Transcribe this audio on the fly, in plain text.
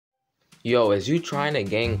Yo, is you trying to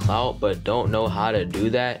gain clout but don't know how to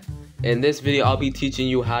do that? In this video, I'll be teaching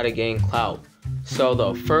you how to gain clout. So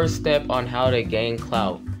the first step on how to gain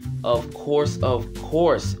clout, of course,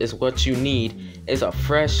 is what you need is a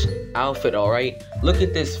fresh outfit, alright? Look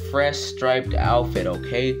at this fresh striped outfit,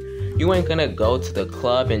 okay? You ain't gonna go to the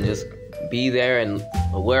club and just be there and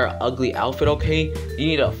wear an ugly outfit, okay? You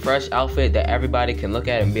need a fresh outfit that everybody can look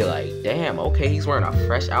at and be like, damn, okay, he's wearing a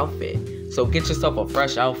fresh outfit. So get yourself a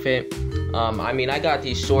fresh outfit. I got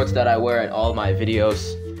these shorts that I wear in all my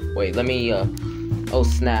videos. Wait, let me, oh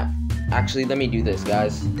snap. Actually, let me do this,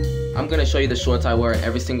 guys. I'm gonna show you the shorts I wear in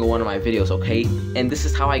every single one of my videos, okay? And this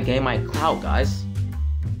is how I gain my clout, guys.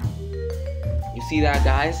 You see that,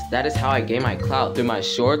 guys? That is how I gain my clout, through my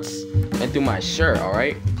shorts and through my shirt,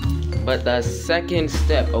 alright? But the second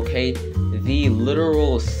step, okay? The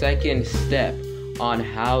literal second step on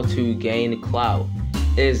how to gain clout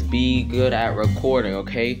is be good at recording,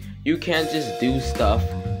 okay? You can't just do stuff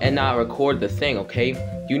and not record the thing, okay?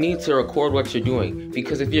 You need to record what you're doing,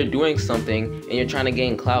 because if you're doing something and you're trying to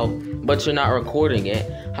gain clout but you're not recording it,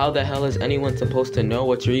 how the hell is anyone supposed to know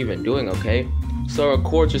what you're even doing, okay? So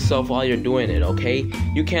record yourself while you're doing it, okay?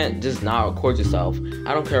 You can't just not record yourself.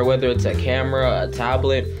 I don't care whether it's a camera, a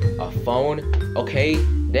tablet, a phone, okay?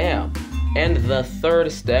 Damn. And the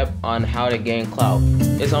third step on how to gain clout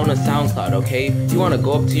is on a SoundCloud, okay? You want to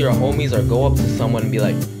go up to your homies or go up to someone and be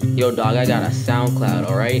like, yo dog, I got a SoundCloud,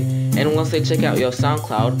 alright? And once they check out your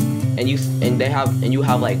SoundCloud and you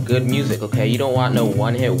have like good music, okay? You don't want no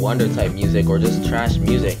one-hit wonder type music or just trash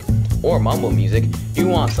music or mumble music. You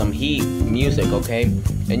want some heat music, okay?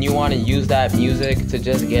 And you want to use that music to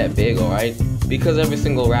just get big, alright? Because every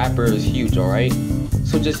single rapper is huge, alright?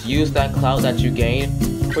 So just use that clout that you gain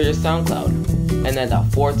for your SoundCloud. And then the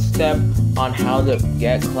fourth step on how to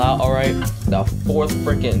get clout, alright? The fourth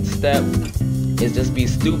freaking step is just be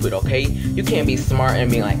stupid, okay? You can't be smart and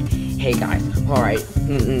be like, hey guys, alright,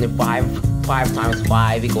 5 times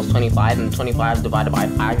 5 equals 25, and 25 divided by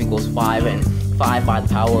 5 equals 5, and 5 by the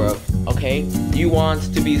power of, okay? You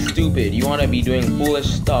want to be stupid. You want to be doing foolish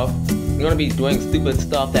stuff. You want to be doing stupid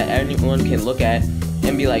stuff that anyone can look at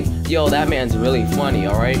and be like, yo, that man's really funny,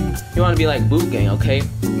 alright? You want to be like boonkgang, okay?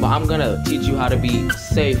 But I'm gonna teach you how to be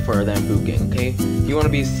safer than boonkgang, okay? You want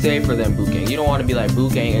to be safer than boonkgang. You don't want to be like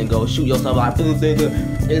boonkgang and go shoot yourself like,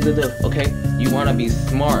 okay? You want to be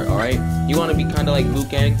smart, alright? You want to be kind of like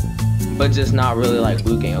boonkgang, but just not really like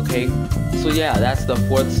boonkgang, okay? So yeah, that's the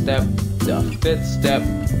fourth step. The fifth step,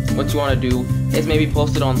 what you want to do is maybe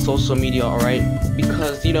post it on social media, alright?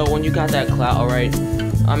 Because, you know, when you got that clout, alright?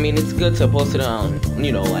 It's good to post it on,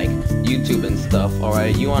 like YouTube and stuff,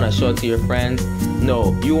 alright? You want to show it to your friends?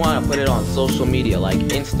 No, you want to put it on social media like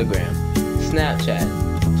Instagram,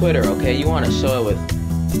 Snapchat, Twitter, okay? You want to show it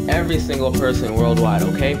with every single person worldwide,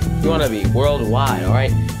 okay? You want to be worldwide,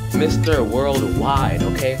 alright? Mr. Worldwide,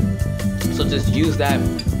 okay? So just use that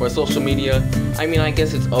for social media. I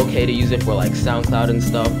guess it's okay to use it for like SoundCloud and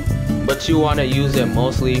stuff, but you want to use it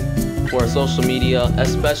mostly for social media,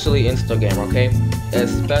 especially Instagram, okay?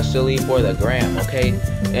 Especially for the gram, okay?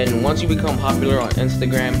 And once you become popular on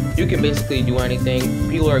Instagram, you can basically do anything.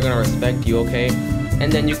 People are gonna respect you, okay? And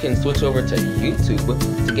then you can switch over to YouTube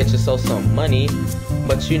to get yourself some money.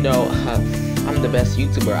 But you know, I'm the best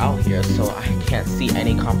YouTuber out here, so I can't see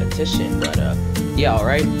any competition. But yeah,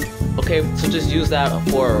 alright? Okay, so just use that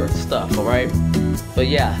for stuff, alright? But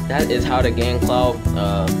yeah, that is how to gain clout.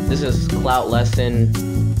 This is clout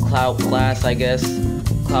class, I guess.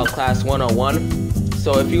 Clout class 101.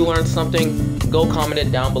 So if you learned something, go comment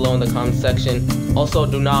it down below in the comment section. Also,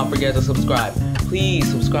 do not forget to subscribe. Please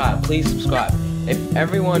subscribe, please subscribe. If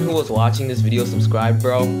everyone who was watching this video subscribed,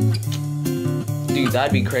 bro, dude,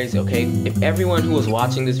 that'd be crazy, okay? If everyone who was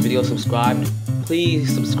watching this video subscribed,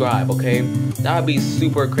 please subscribe, okay? That would be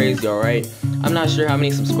super crazy, alright? I'm not sure how many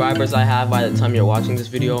subscribers I have by the time you're watching this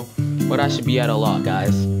video, but I should be at a lot,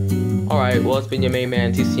 guys. Alright, well, it's been your main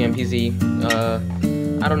man, TCNPZ.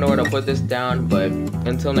 I don't know where to put this down, but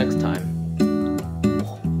until next time,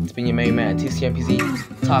 it's been your main man, TCNPZ,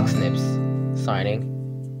 Tocsnipezz, signing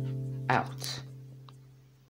out.